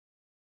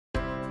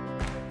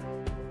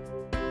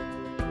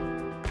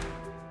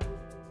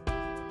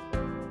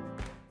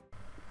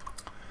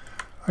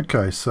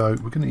Okay, so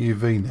we're going to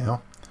UV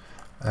now,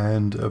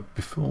 and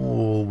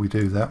before we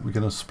do that we're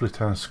going to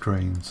split our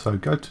screen. So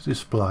go to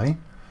display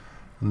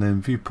and then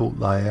viewport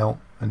layout,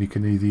 and you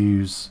can either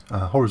use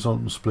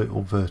horizontal split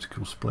or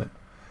vertical split.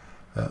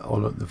 I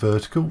like the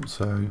vertical,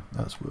 so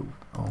that's where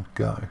I'll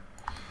go.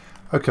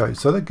 Okay,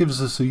 so that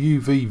gives us a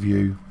UV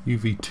view,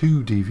 UV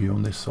 2D view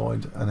on this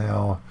side, and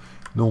our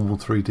normal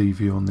 3D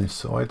view on this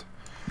side.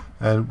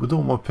 And with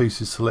all my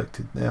pieces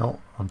selected now,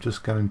 I'm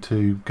just going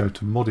to go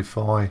to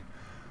modify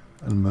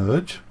and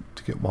merge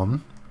to get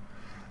one,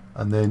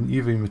 and then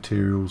UV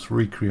materials,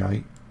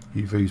 recreate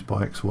UVs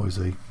by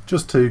XYZ,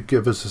 just to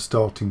give us a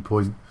starting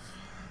point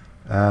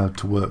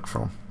to work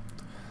from.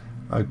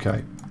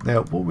 Okay,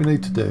 now what we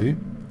need to do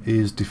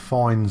is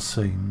define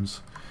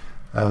seams.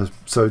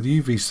 So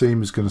the UV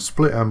seam is going to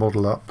split our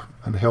model up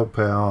and help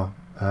our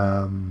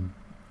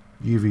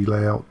UV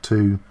layout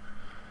to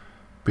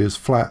be as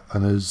flat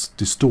and as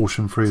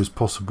distortion free as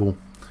possible,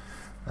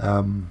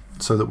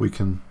 so that we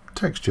can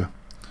texture.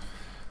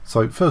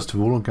 So first of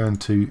all, I'm going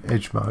to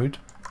edge mode,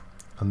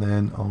 and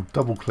then I'll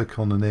double click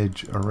on an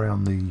edge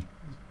around the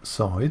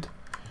side,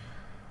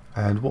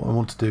 and what I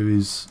want to do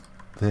is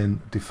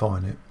then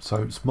define it.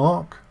 So it's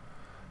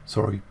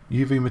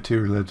UV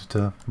material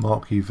editor,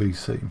 mark UV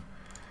seam,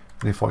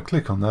 and if I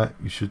click on that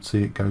you should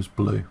see it goes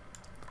blue.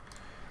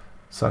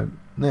 So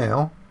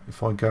now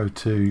if I go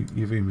to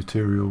UV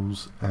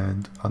materials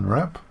and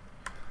unwrap,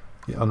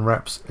 it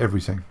unwraps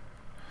everything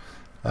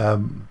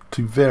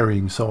to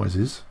varying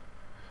sizes.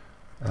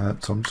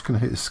 So I'm just going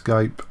to hit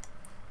escape,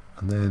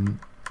 and then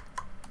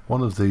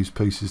one of these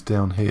pieces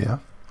down here,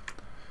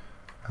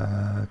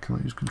 can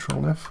I use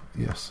Control F?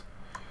 Yes,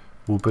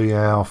 will be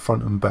our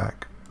front and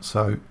back.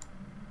 So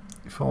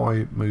if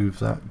I move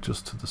that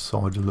just to the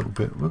side a little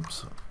bit,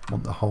 whoops, I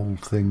want the whole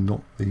thing,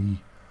 not the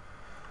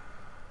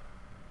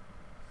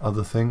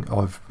other thing.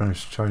 I've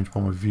managed to change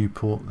my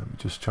viewport. Let me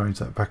just change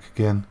that back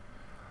again.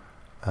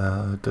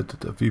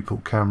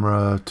 Viewport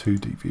camera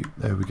 2D view.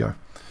 There we go.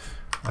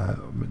 I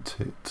meant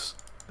to hit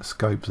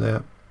escape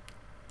there.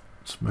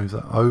 Just move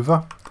that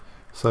over.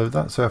 So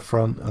that's our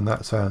front and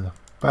that's our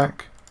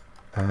back,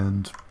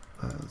 and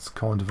that's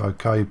kind of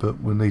okay,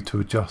 but we'll need to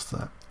adjust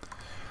that.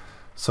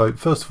 So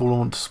first of all I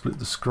want to split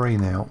the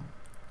screen out,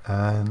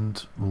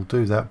 and we'll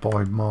do that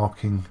by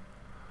marking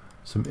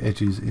some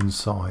edges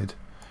inside.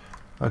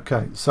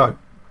 Okay, so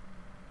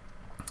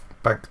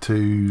back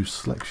to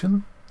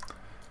selection.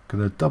 I'm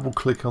going to double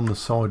click on the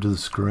side of the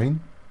screen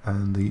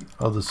and the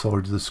other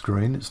side of the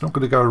screen. It's not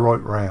going to go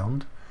right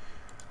round,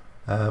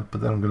 but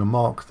then I'm going to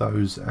mark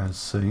those as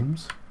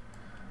seams,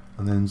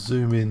 and then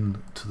zoom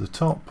in to the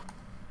top.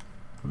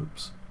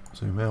 Oops,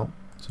 zoom out,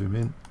 zoom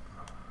in,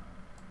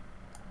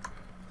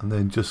 and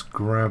then just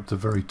grab the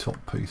very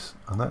top piece,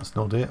 and that's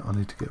not it. I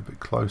need to get a bit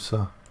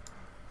closer.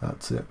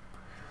 That's it.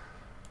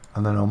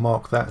 And then I'll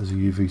mark that as a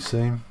UV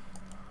seam,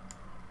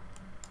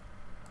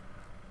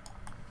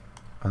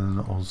 and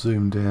then I'll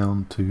zoom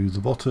down to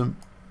the bottom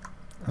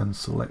and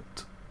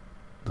select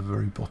the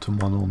very bottom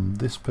one on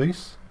this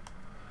piece,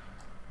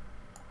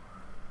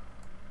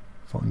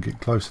 if I can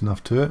get close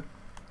enough to it.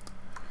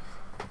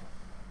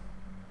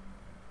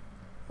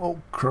 Oh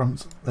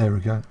crumbs, there we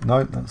go.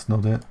 No, that's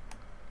not it.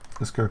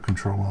 Let's go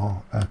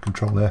Control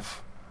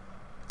F.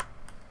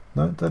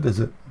 No, that is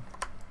it.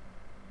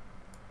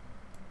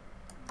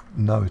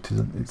 No, it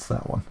isn't. It's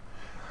that one.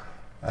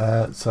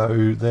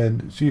 So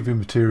then it's UV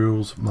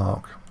materials,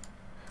 mark.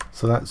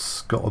 So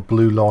that's got a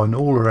blue line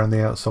all around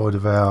the outside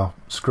of our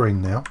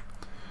screen now,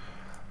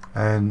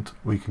 and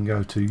we can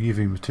go to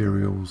UV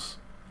materials,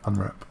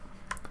 unwrap.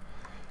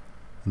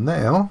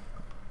 Now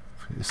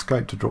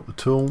escape to drop the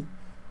tool.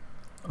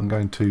 I'm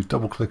going to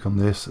double click on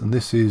this, and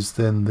this is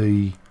then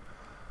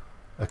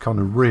a kind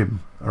of rim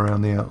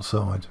around the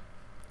outside.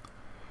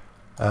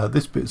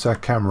 This bit's our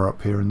camera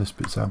up here, and this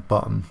bit's our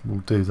button. We'll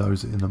do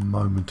those in a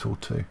moment or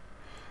two.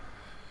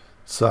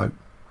 So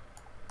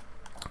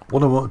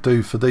what I want to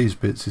do for these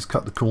bits is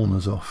cut the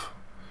corners off.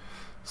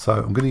 So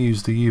I'm going to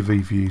use the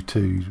UV view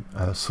to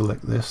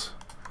select this.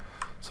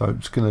 So I'm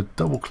just going to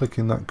double click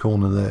in that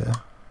corner there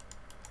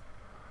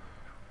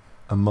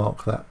and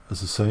mark that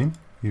as a seam.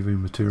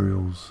 UV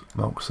materials,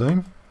 mark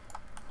seam.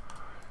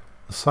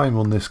 The same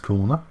on this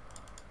corner.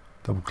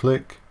 Double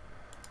click,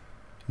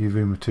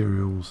 UV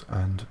materials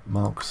and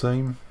mark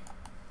seam.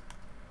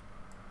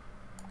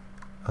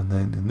 And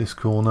then in this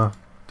corner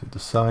do the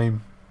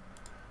same,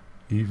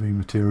 UV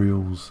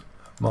materials,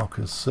 mark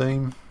as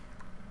seam.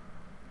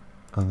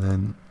 And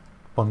then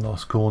one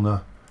last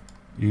corner,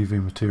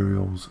 UV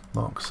materials,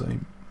 mark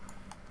seam.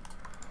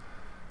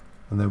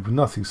 And then with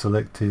nothing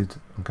selected,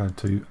 I'm going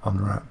to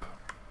unwrap.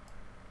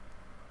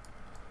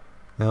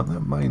 Now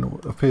that may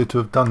not appear to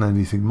have done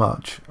anything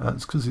much.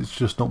 It's because it's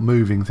just not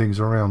moving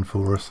things around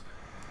for us.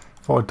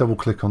 If I double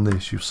click on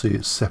this, you'll see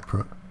it's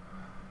separate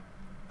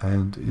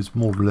and it's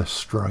more or less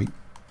straight,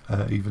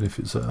 even if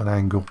it's at an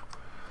angle.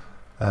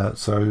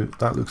 So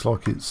that looks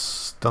like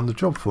it's done the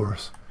job for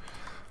us.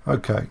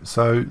 Okay,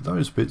 so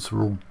those bits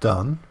are all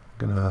done.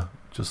 I'm going to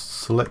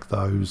just select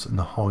those and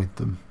hide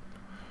them.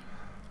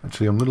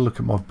 Actually, I'm going to look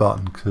at my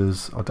button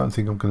because I don't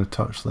think I'm going to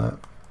touch that.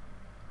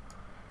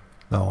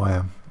 No, I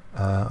am.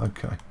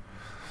 Okay.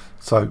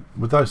 So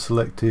with those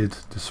selected,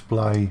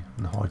 display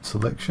and hide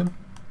selection.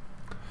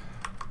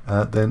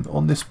 Then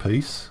on this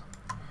piece,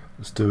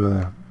 let's do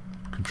a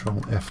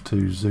Control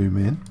F2 zoom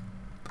in.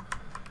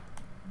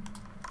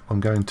 I'm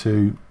going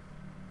to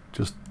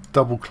just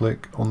double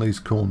click on these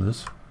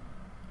corners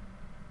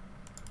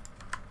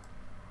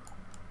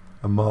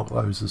and mark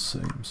those as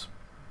seams.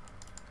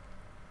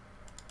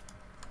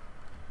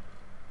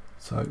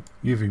 So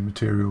UV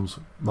materials,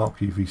 mark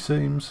UV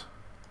seams,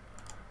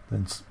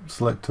 then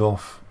select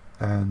off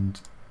and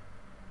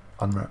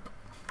unwrap.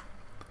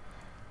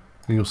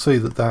 And you'll see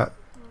that that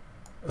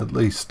at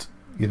least,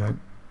 you know,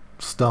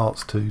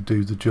 starts to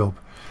do the job.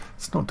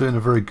 It's not doing a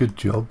very good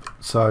job,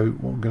 so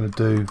what I'm going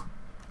to do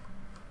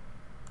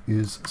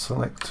is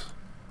select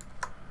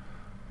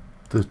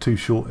the two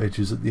short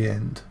edges at the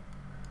end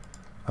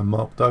and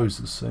mark those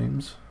as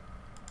seams,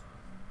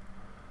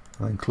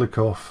 and then click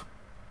off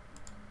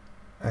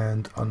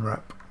and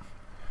unwrap,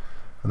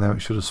 and now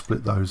it should have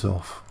split those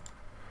off.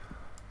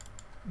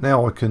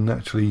 Now I can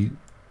actually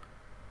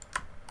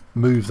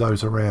move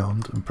those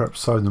around and perhaps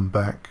sew them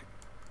back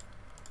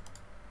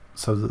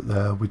so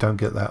that we don't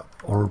get that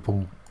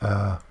horrible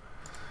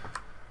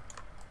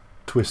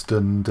twist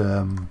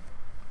and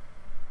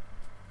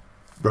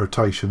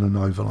rotation and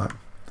overlap.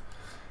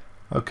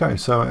 Okay,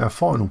 so our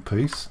final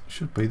piece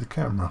should be the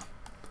camera.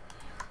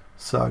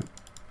 So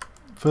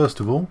first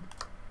of all,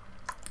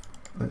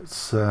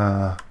 let's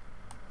zoom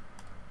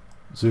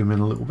in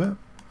a little bit,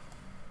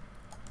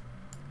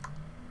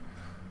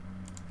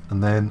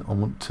 and then I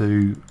want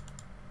to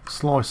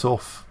slice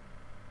off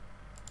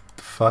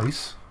the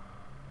face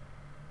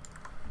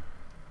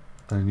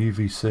and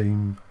UV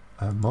seam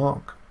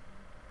mark.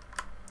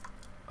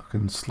 I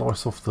can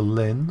slice off the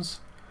lens,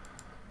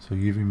 so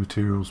UV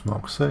materials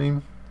mark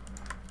seam,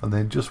 and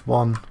then just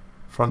one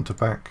front to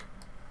back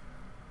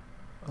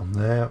on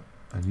there,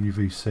 and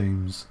UV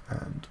seams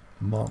and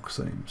mark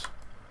seams,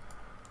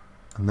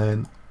 and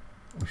then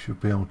we should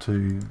be able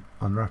to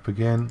unwrap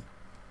again,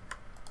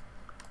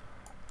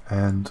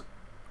 and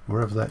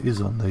wherever that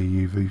is on the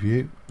UV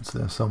view, it's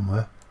there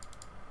somewhere.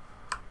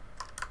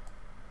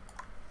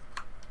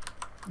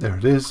 There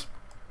it is.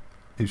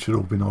 It should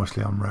all be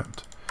nicely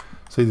unwrapped.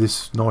 See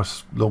this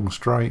nice long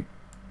straight?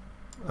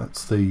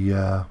 That's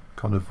the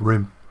kind of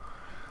rim,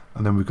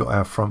 and then we've got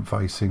our front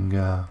facing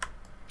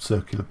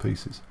circular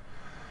pieces.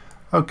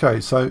 Okay,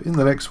 so in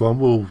the next one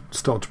we'll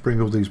start to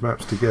bring all these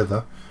maps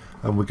together,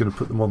 and we're going to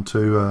put them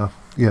onto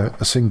you know,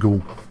 a single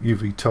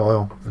UV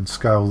tile and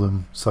scale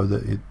them so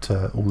that it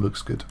all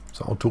looks good.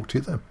 So I'll talk to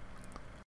you then.